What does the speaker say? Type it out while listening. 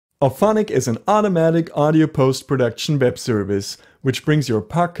Auphonic is an automatic audio post-production web service which brings your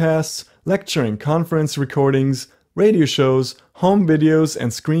podcasts, lecture and conference recordings, radio shows, home videos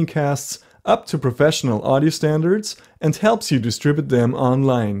and screencasts up to professional audio standards and helps you distribute them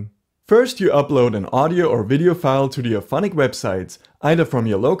online. First, you upload an audio or video file to the Auphonic website, either from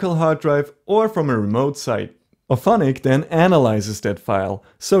your local hard drive or from a remote site. Auphonic then analyzes that file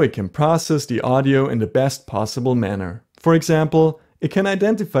so it can process the audio in the best possible manner. For example, it can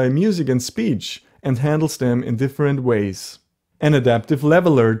identify music and speech and handles them in different ways. An adaptive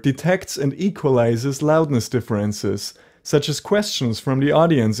leveler detects and equalizes loudness differences, such as questions from the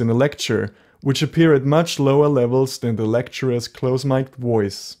audience in a lecture, which appear at much lower levels than the lecturer's close-mic'd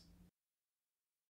voice.